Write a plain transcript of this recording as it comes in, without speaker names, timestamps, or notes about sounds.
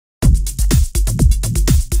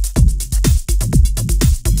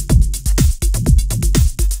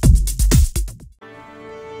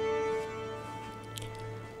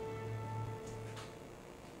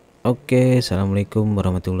Oke, assalamualaikum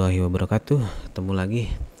warahmatullahi wabarakatuh. Ketemu lagi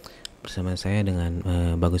bersama saya dengan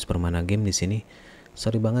Bagus Permana game di sini.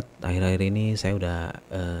 Sorry banget, akhir-akhir ini saya udah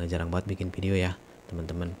jarang banget bikin video ya,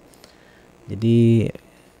 teman-teman. Jadi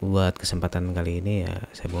buat kesempatan kali ini ya,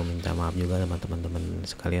 saya mau minta maaf juga sama teman-teman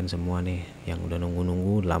sekalian semua nih yang udah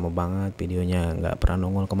nunggu-nunggu lama banget videonya, nggak pernah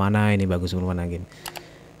nongol kemana ini Bagus Permana game.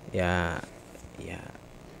 Ya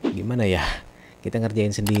gimana ya? Kita ngerjain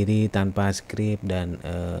sendiri tanpa skrip dan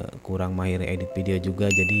kurang mahir edit video juga,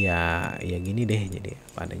 jadi ya gini deh, jadi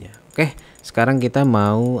apa adanya. Oke, sekarang kita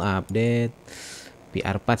mau update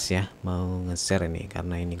PR patch ya, mau nge-share ini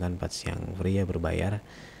karena ini kan patch yang free ya, berbayar.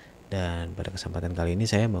 Dan pada kesempatan kali ini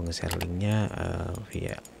saya mau nge-share linknya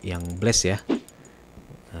via yang blast ya,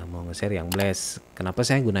 mau nge-share yang blast. Kenapa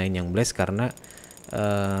saya gunain yang blast? Karena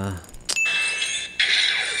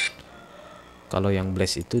kalau yang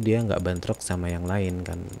blast itu dia nggak bentrok sama yang lain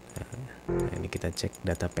kan. Nah, ini kita cek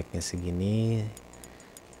data packnya segini.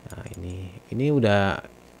 Nah, ini udah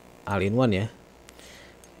all in one ya.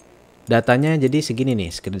 Datanya jadi segini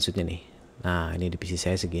nih, screenshotnya nih. Nah, ini di PC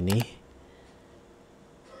saya segini.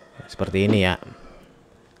 Seperti ini ya.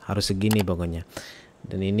 Harus segini pokoknya.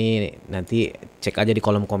 Dan ini nanti cek aja di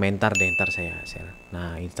kolom komentar deh, ntar saya share.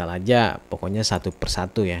 Nah, install aja pokoknya satu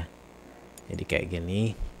persatu ya. Jadi kayak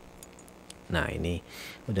gini. Nah, ini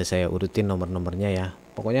udah saya urutin nomor-nomornya ya.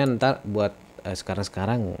 Pokoknya ntar buat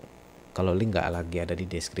sekarang kalau link nggak lagi ada di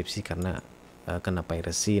deskripsi karena kena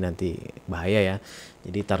piracy nanti bahaya ya.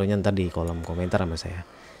 Jadi taruhnya ntar di kolom komentar sama saya.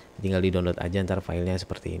 Tinggal di download aja ntar filenya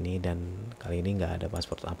seperti ini, dan kali ini nggak ada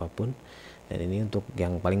password apapun. Dan ini untuk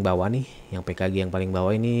yang paling bawah nih, yang PKG yang paling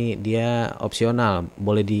bawah ini dia opsional,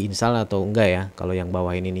 boleh diinstal atau enggak ya. Kalau yang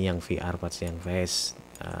bawah ini nih yang VR patch, yang VS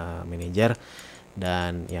Manager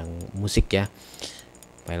dan yang musik ya,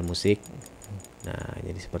 file musik. Nah,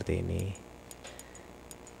 jadi seperti ini.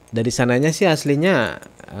 Dari sananya sih aslinya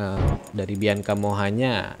dari Bianca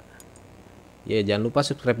Mohanya ya. Jangan lupa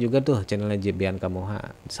subscribe juga tuh channelnya Bianca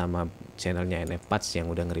Moha sama channelnya NF Patch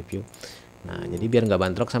yang udah nge-review. Nah, jadi biar nggak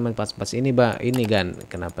bantrok sama patch-patch ini, Mbak. Ini kan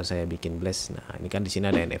kenapa saya bikin blast. Nah, ini kan di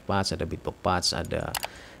sini ada NF Patch, ada Beatbox Patch, ada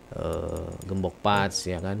Gembok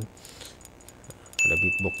Patch ya kan. Ada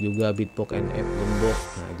beatbox juga, beatbox NF gembok.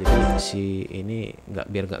 Nah, jadi si ini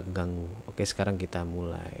biar nggak ganggu. Oke, sekarang kita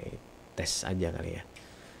mulai tes aja kali ya.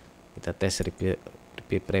 Kita tes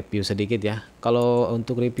review sedikit ya. Kalau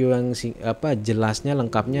untuk review yang jelasnya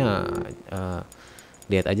lengkapnya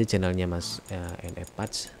lihat aja channelnya Mas NF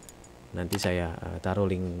Patch. Nanti saya taruh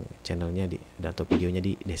link channelnya atau videonya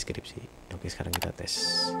di deskripsi. Oke, sekarang kita tes.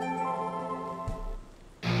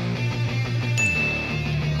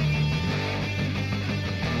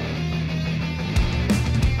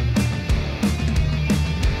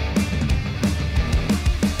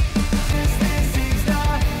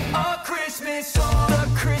 The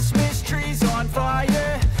Christmas tree's on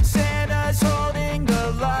fire. Santa's holding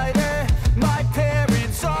the lighter. My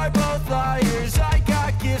parents are both liars. I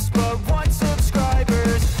got gifts but one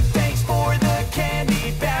subscribers. Thanks for the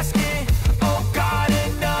candy basket. Oh God,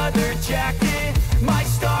 another jacket. My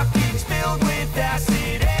stocking's filled with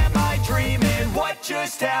acid. Am I dreaming? What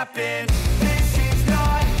just happened? This is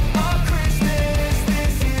not a Christmas.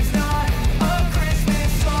 This is not a Christmas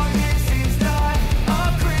song. This is not a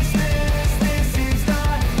Christmas. This is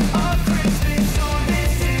not a Christmas song.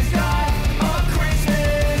 This is not a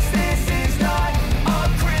Christmas. This is not a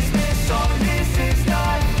Christmas song. This is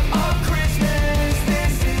not a Christmas.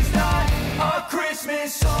 This is not a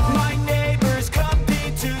Christmas song. My neighbors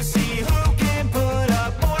compete to see who can put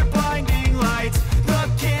up more blinding lights. The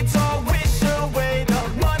kids all wish away the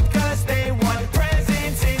month 'cause they want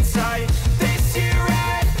presents in sight. This year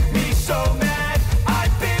had me so mad.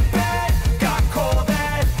 I've been bad, got coal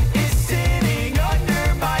that is sitting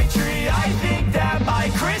under my tree. I think that my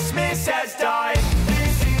Christmas has died.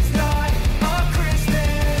 This is not a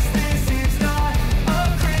Christmas. This is not a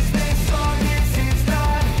Christmas song. This is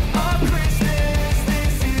not a Christmas.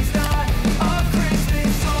 This is not a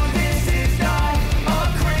Christmas song. This is not a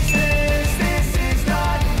Christmas. This is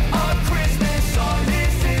not a Christmas song.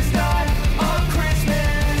 This is not a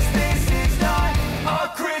Christmas. This is not a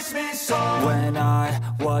Christmas song. When I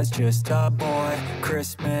was just a boy,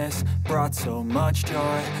 Christmas brought so much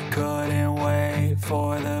joy. Couldn't wait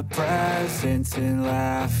for the presents and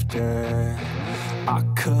laughter. I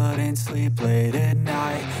couldn't sleep late at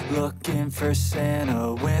night, looking for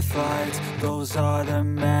Santa with lights. Those are the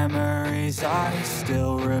memories I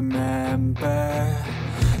still remember.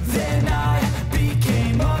 Then I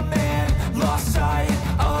became a man, lost sight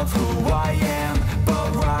of who I am,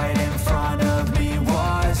 but right in front of me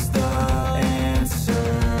was the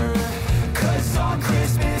answer. 'Cause on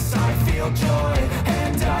Christmas I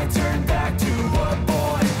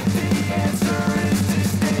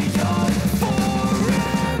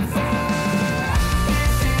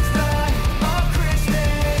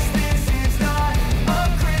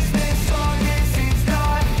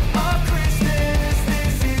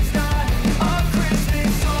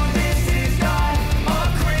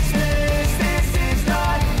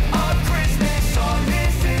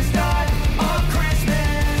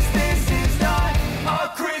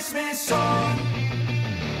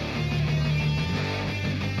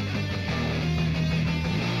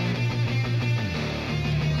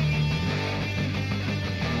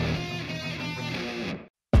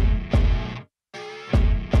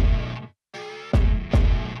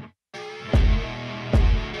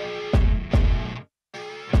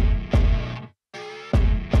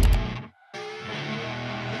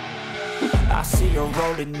I see her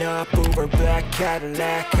rolling up, Uber black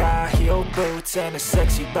Cadillac, high heel boots and a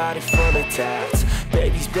sexy body full of tats.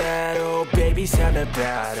 Baby's bad, oh baby's hella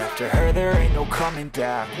bad. After her there ain't no coming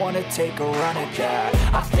back. Wanna take a run at that.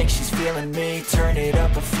 I think she's feeling me, turn it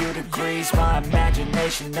up a few degrees. My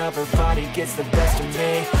imagination of her body gets the best of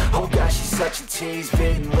me. Oh gosh, she's such a tease,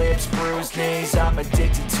 bitten lips, bruised knees. I'm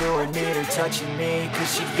addicted to her, need her touching me.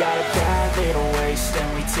 Cause she got a bad little waist,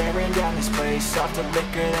 and we tearing down this place. Off the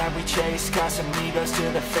liquor that we chase, got some egos to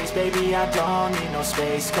the face. Baby, I don't need no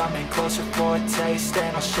space, coming closer for a taste.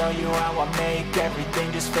 And I'll show you how I make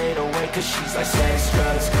everything just fade away. Cause she's like sex,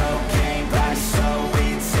 drugs, cocaine, body so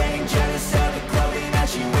insane. Jealous of the clothing that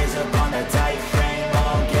she wears up on a tight frame.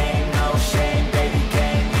 All game, no shame, baby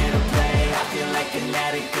came here to play. I feel like an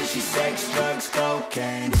addict cause she's sex, drugs,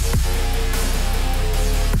 cocaine.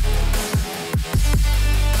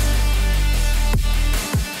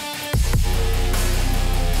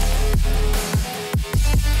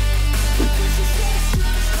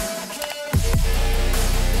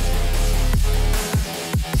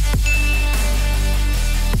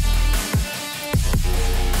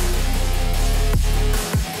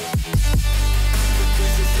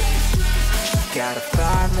 Got a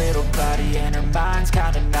fine little body and her mind's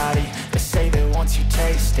kinda naughty. They say that once you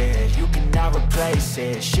taste it, you cannot replace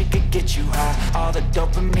it. She could get you high, all the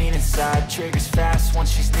dopamine inside triggers fast once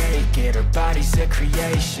she's naked. Her body's a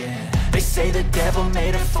creation. They say the devil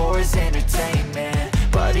made her for his entertainment,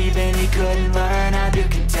 but even he couldn't learn how to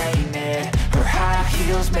contain it. Her high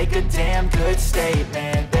heels make a damn good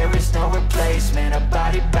statement. There is no replacement, a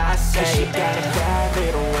body by Satan. Cause she got a bad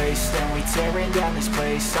little waist, and we tearing down this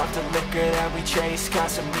place. Off the liquor that we chase, got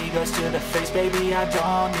some egos to the face. Baby, I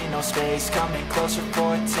don't need no space, coming closer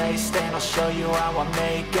for a taste. And I'll show you how I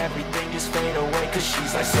make everything just fade away. Cause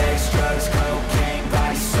she's like sex, drugs, cocaine,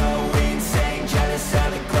 body so insane. Jealous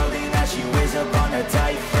of the clothing that she wears up on a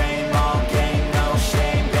tight frame. All game, no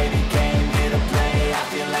shame, baby came here to play. I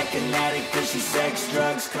feel like an addict cause she's sex,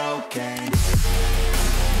 drugs, cocaine.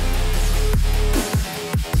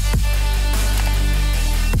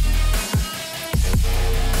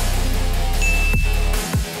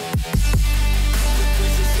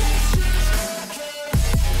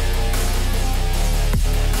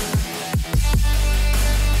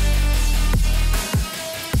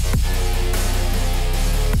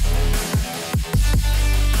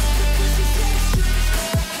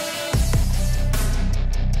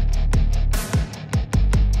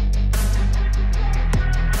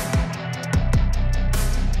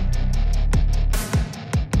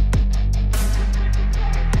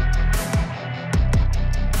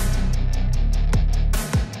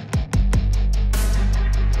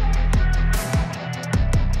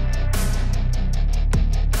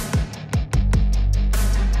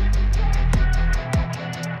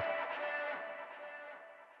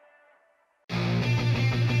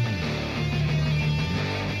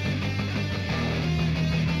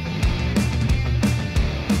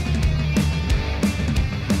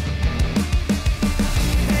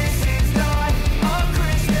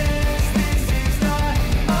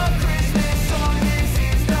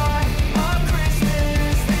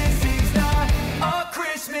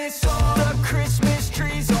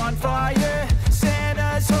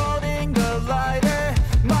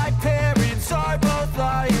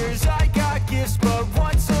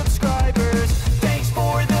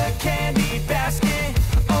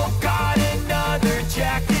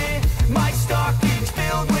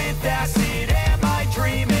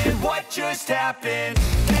 Just happened.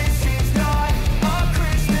 This is not a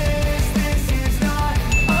Christmas. This is not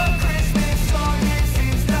a Christmas song. This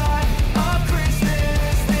is not a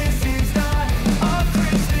Christmas. This is not a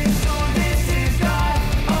Christmas song. This is not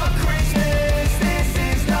a Christmas. This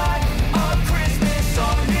is not a Christmas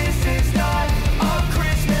song. This is not a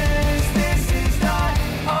Christmas. This is not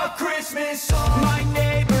a Christmas song. My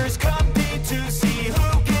neighbors compete to see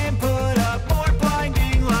who can put up more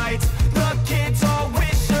blinding lights. The kids all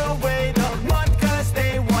wish away the month cause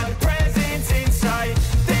they want presents in sight.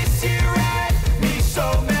 This year had me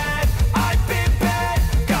so mad, I've been bad,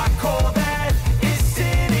 got coal that is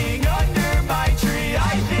sitting under my tree.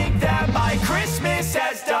 I think that my Christmas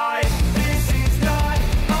has died. This is not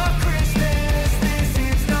a Christmas. This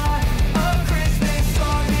is not a Christmas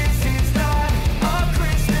song. This is not a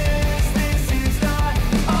Christmas. This is not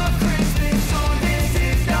a Christmas song. This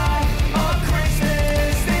is not a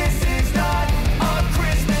Christmas. This is not a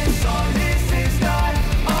Christmas song. This is not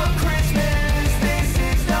a Christmas. This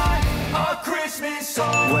is not a Christmas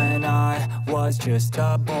song. When I was just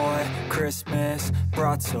a boy, Christmas brought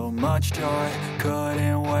brought so much joy.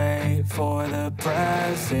 Couldn't wait for the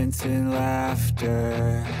presents and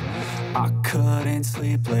laughter. I couldn't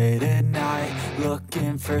sleep late at night,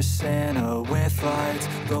 looking for Santa with lights.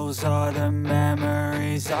 Those are the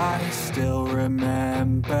memories I still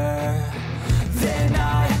remember. Then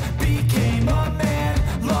I became a man,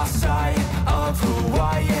 lost sight of who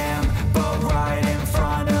I am. But right in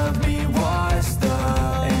front of me was the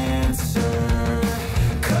answer.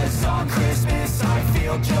 'Cause on Christmas I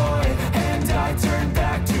feel joy, and I turn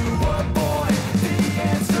back to a boy. The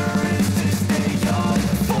answer is to stay young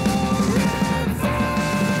forever.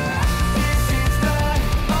 This is not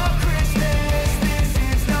a Christmas, this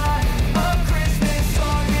is not a Christmas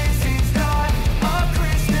song. This is not a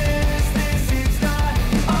Christmas, this is not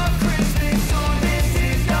a Christmas song. This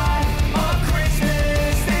is not a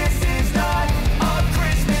Christmas, this is not a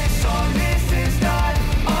Christmas song. This is not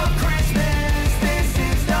a Christmas, this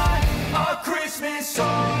is not a Christmas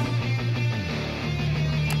song.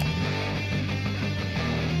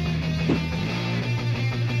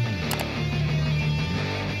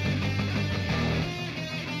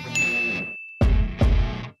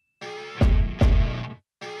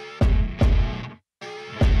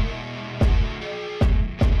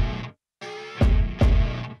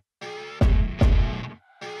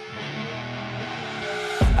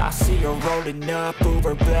 I see her rolling up,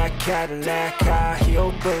 Uber black Cadillac, high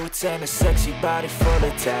heel boots and a sexy body full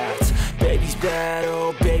of tats. Baby's bad,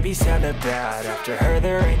 oh baby's hella bad. After her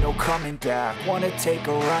there ain't no coming back. Wanna take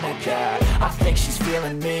a run at that. I think she's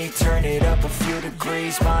feeling me, turn it up a few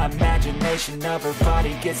degrees. My imagination of her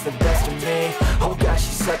body gets the best of me. Oh gosh,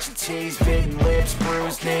 she's such a tease, bitten lips,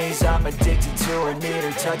 bruised knees. I'm addicted to her, need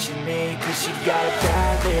her touching me. 'Cause she got a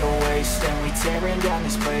bad little waist, and we tearing down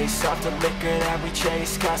this place. Off the liquor that we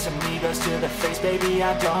chase, Casamigos to the face, baby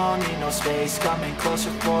I don't need no space. Coming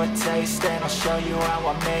closer for a taste, and I'll show you how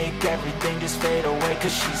I make everything just fade away.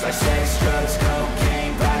 'Cause she's like sex, drugs,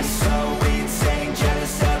 cocaine, body so insane.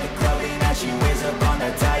 Jealous of the clothing that she wears up on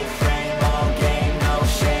a tight frame. All game, no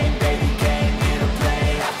shame, baby came here to play.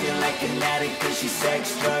 I feel like an addict 'cause she's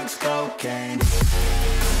sex, drugs, cocaine.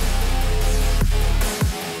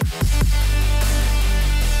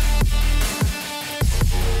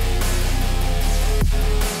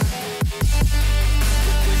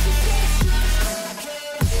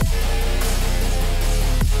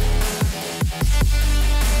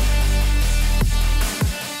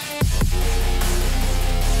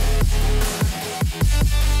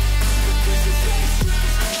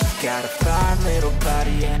 Got a fine little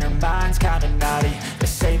body and her mind's kinda naughty. They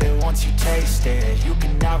say that once you taste it, you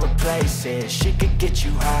cannot replace it. She could get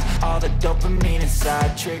you high, all the dopamine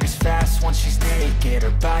inside triggers fast once she's naked.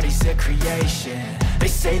 Her body's a creation. They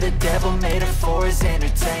say the devil made her for his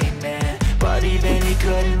entertainment, but even he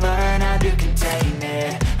couldn't learn how to contain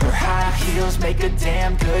it. Her high heels make a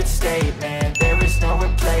damn good statement. There is no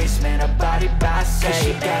replacement, a body by Satan. 'Cause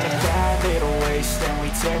she got a bad little waist, and we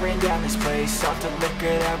tearing down this place. Off the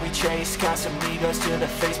liquor that we chase, Casamigos to the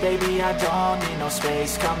face, baby I don't need no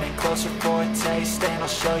space. Coming closer for a taste, and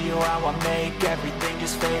I'll show you how I make everything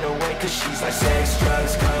just fade away. 'Cause she's like sex,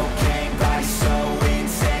 drugs, cocaine, body so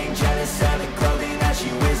insane. Jealous of the clothing that she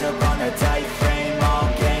wears up on a tight frame. All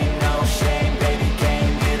game, no shame, baby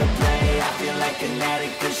came here to play. I feel like an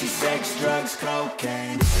addict 'cause she's sex, drugs,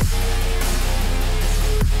 cocaine.